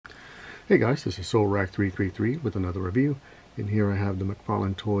Hey guys, this is SoulRack333 with another review, and here I have the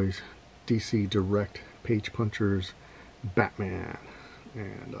McFarlane Toys DC Direct Page Punchers Batman.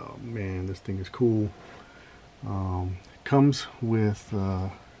 And man, this thing is cool. It comes with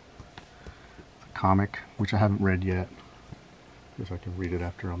a comic, which I haven't read yet. I guess I can read it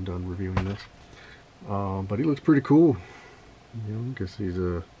after I'm done reviewing this. But he looks pretty cool. You know, I guess he's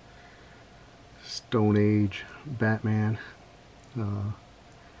a Stone Age Batman.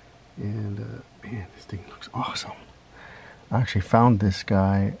 Man, this thing looks awesome. I actually found this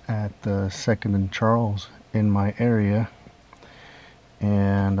guy at the 2nd and Charles in my area,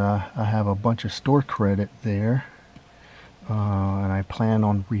 and I have a bunch of store credit there, and I plan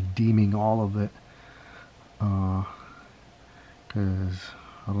on redeeming all of it, because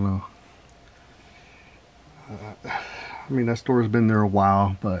I don't know, I mean, that store's been there a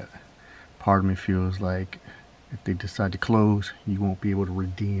while, but part of me feels like if they decide to close, you won't be able to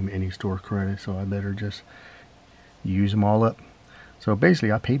redeem any store credit, so I better just use them all up. So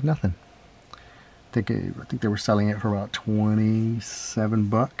basically, I paid nothing. I think they were selling it for about 27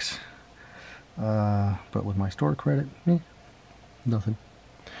 bucks, but with my store credit, nothing.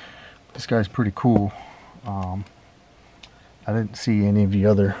 This guy's pretty cool. I didn't see any of the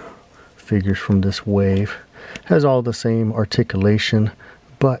other figures from this wave. Has all the same articulation,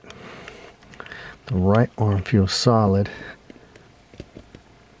 but the right arm feels solid.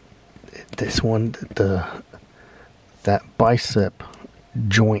 This one, that bicep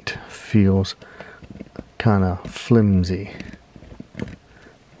joint feels kind of flimsy.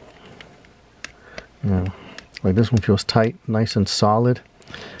 Yeah, like this one feels tight, nice and solid,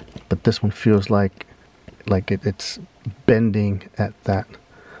 but this one feels like it's bending at that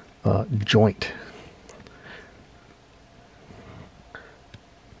joint.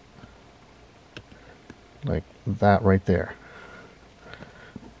 Like that right there.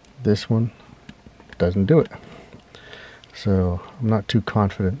 This one doesn't do it. So I'm not too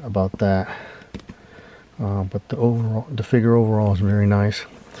confident about that. But the figure overall is very nice.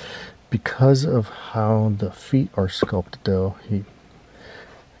 Because of how the feet are sculpted, though,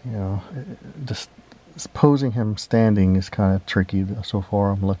 just posing him standing is kind of tricky. So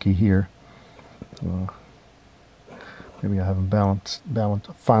far, I'm lucky here. Maybe I haven't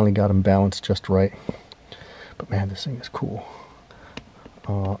finally got him balanced just right. But man, this thing is cool.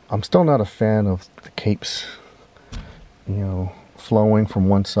 I'm still not a fan of the capes, flowing from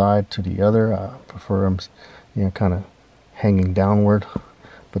one side to the other. I prefer them, kind of hanging downward.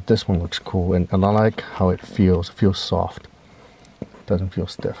 But this one looks cool, and I like how it feels. It feels soft. It doesn't feel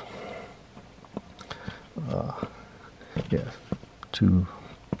stiff. Yeah, two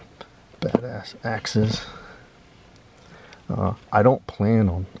badass axes. I don't plan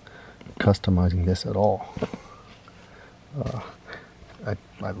on customizing this at all.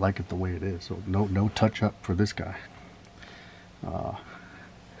 I like it the way it is, so no touch up for this guy. So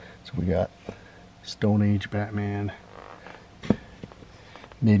we got Stone Age Batman,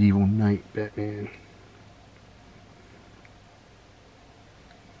 Medieval Knight Batman.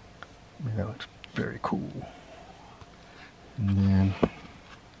 Man, that looks very cool. And then I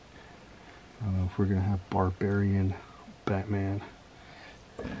don't know if we're gonna have Barbarian Batman,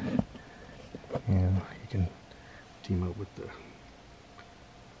 and you can team up with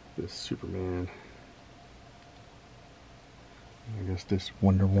this Superman. I guess this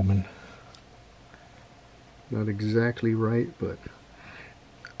Wonder Woman. Not exactly right, but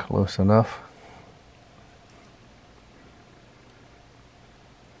close enough.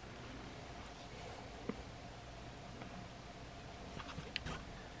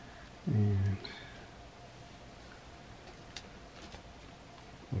 And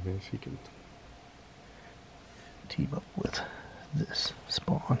I guess he can team up with this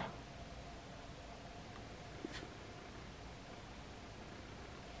Spawn.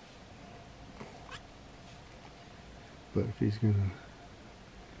 But if he's gonna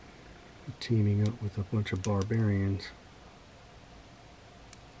be teaming up with a bunch of barbarians,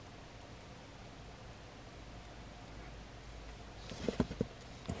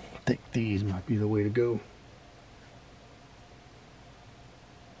 I think these might be the way to go.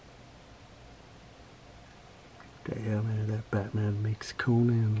 Okay, yeah, man, that Batman makes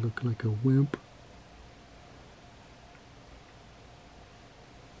Conan look like a wimp.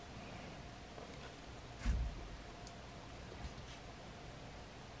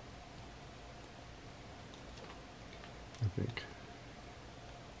 I think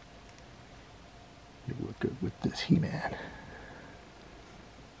it would look good with this He-Man.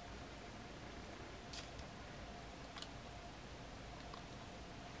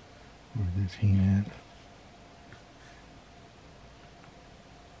 Or this He-Man.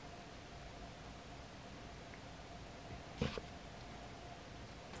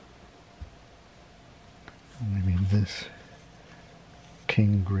 this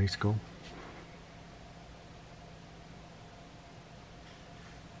King Grayskull.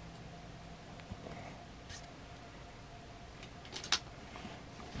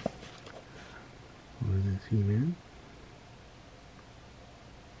 Or this He-Man.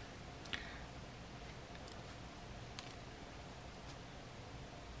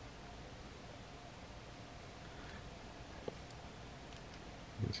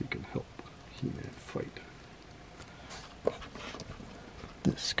 As he can help He-Man fight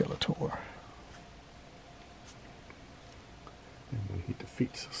this Skeletor. And when he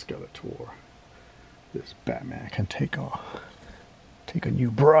defeats Skeletor, this Batman can take a new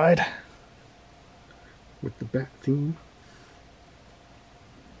bride with the Bat theme.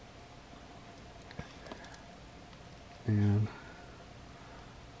 And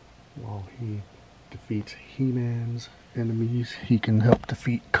while he defeats He-Man's enemies, he can help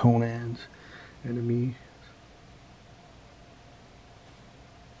defeat Conan's enemies.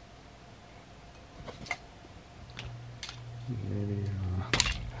 Maybe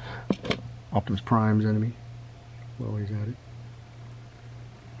Optimus Prime's enemy while he's at it.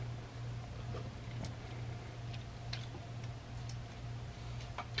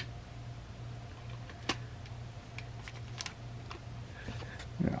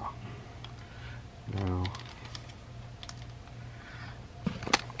 Yeah. Now,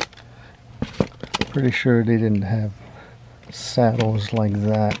 pretty sure they didn't have saddles like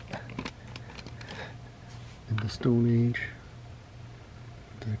that in the Stone Age.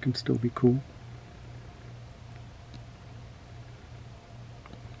 That can still be cool.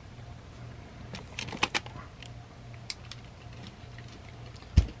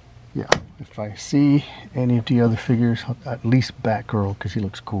 Yeah, if I see any of the other figures, at least Batgirl, because she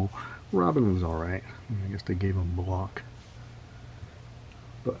looks cool. Robin was alright. I guess they gave him a block.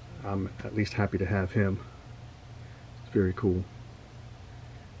 But I'm at least happy to have him. It's very cool.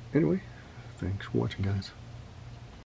 Anyway, thanks for watching, guys.